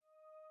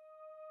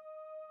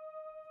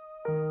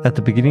At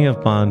the beginning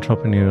of my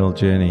entrepreneurial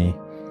journey,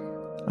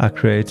 I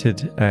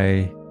created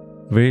a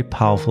very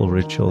powerful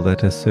ritual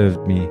that has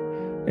served me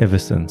ever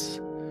since.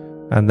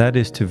 And that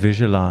is to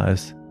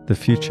visualize the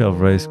future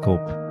of Raise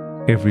Corp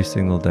every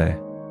single day.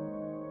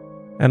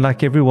 And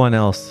like everyone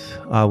else,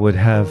 I would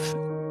have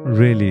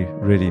really,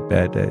 really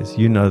bad days.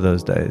 You know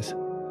those days.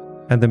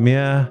 And the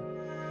mere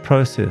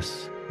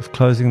process of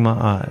closing my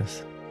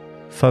eyes,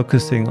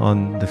 focusing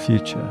on the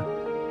future,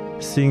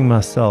 seeing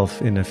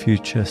myself in a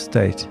future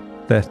state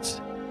that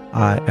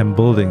I am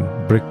building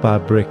brick by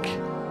brick,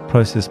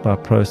 process by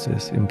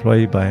process,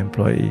 employee by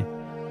employee,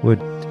 would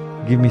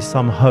give me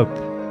some hope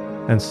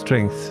and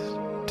strength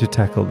to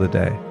tackle the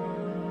day.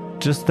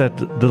 Just that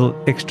little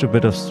extra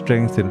bit of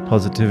strength and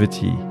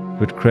positivity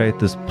would create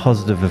this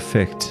positive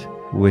effect,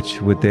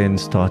 which would then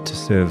start to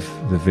serve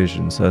the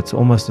vision. So it's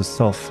almost a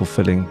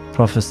self-fulfilling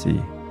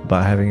prophecy.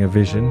 By having a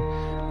vision,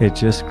 it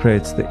just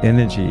creates the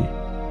energy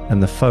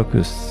and the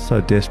focus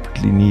so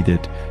desperately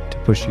needed to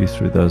push you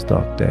through those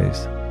dark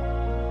days.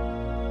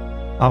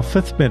 Our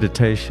fifth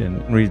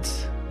meditation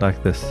reads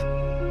like this: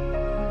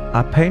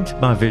 I paint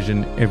my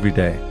vision every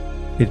day.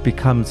 It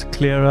becomes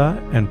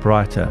clearer and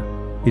brighter.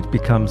 It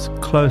becomes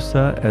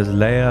closer as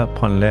layer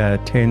upon layer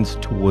tends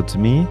towards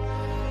me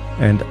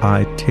and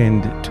I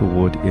tend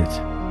toward it.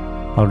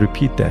 I'll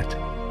repeat that.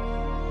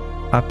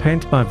 I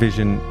paint my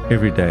vision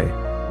every day.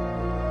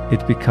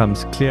 It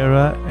becomes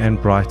clearer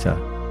and brighter.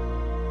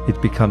 It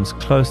becomes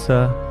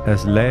closer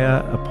as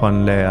layer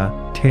upon layer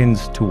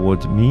tends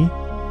towards me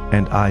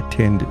and I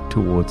tend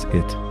towards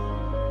it.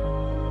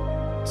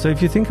 So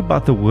if you think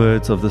about the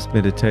words of this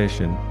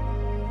meditation,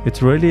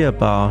 it's really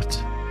about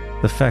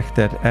the fact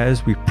that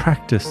as we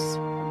practice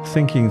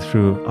thinking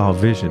through our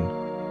vision,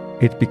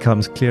 it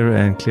becomes clearer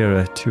and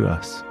clearer to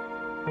us.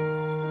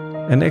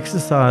 An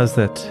exercise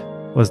that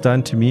was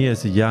done to me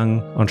as a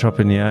young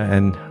entrepreneur,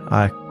 and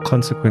I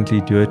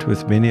consequently do it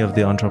with many of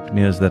the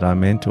entrepreneurs that I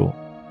mentor,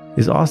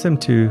 is ask them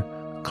to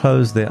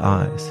close their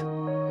eyes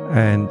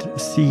and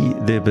see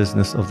their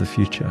business of the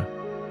future,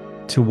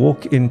 to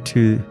walk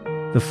into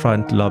the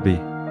front lobby.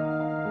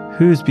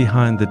 Who's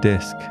behind the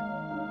desk?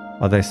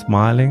 Are they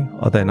smiling?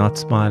 Are they not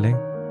smiling?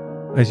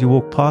 As you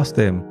walk past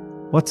them,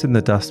 what's in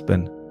the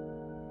dustbin?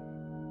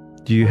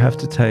 Do you have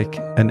to take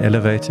an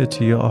elevator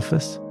to your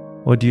office?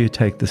 Or do you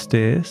take the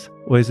stairs?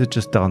 Or is it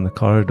just down the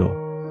corridor?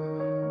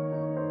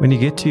 When you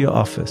get to your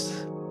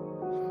office,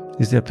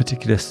 is there a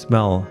particular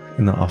smell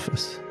in the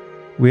office?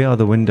 Where are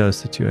the windows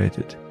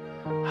situated?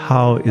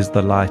 How is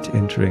the light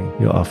entering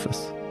your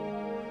office?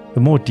 The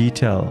more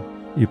detail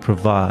you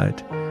provide,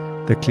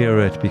 the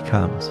clearer it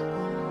becomes.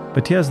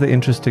 But here's the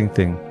interesting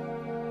thing.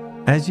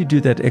 As you do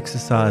that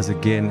exercise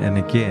again and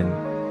again,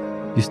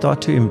 you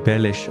start to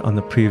embellish on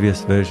the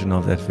previous version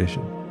of that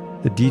vision.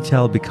 The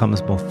detail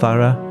becomes more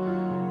thorough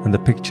and the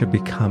picture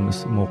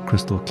becomes more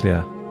crystal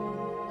clear.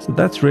 So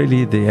that's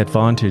really the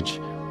advantage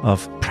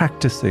of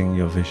practicing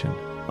your vision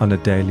on a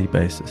daily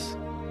basis.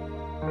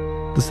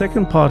 The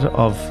second part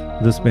of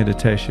this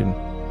meditation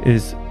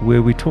is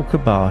where we talk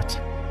about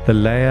the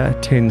layer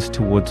tends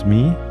towards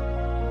me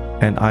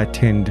and I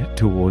tend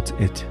towards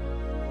it.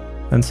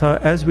 And so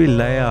as we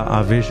layer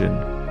our vision,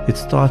 it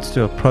starts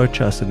to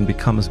approach us and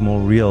becomes more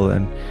real.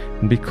 And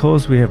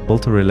because we have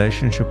built a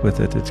relationship with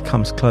it, it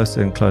comes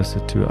closer and closer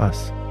to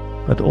us.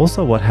 But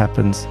also what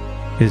happens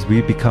is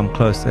we become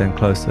closer and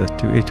closer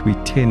to it. We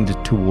tend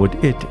toward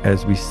it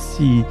as we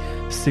see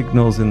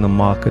signals in the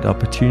market,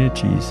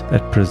 opportunities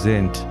that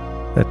present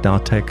that now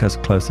take us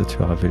closer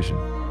to our vision.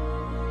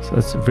 So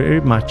it's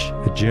very much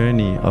a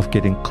journey of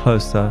getting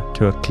closer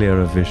to a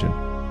clearer vision.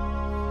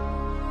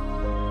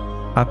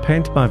 I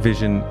paint my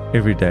vision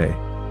every day.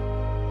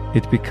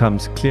 It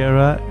becomes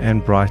clearer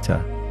and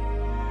brighter.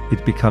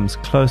 It becomes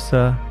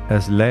closer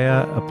as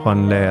layer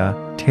upon layer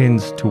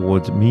tends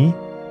towards me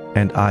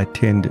and I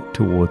tend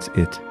towards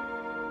it.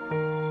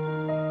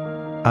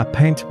 I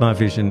paint my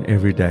vision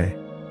every day.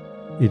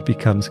 It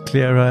becomes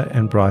clearer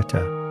and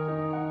brighter.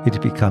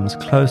 It becomes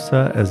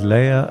closer as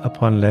layer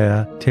upon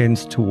layer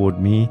tends toward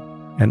me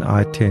and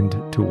I tend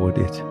toward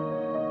it.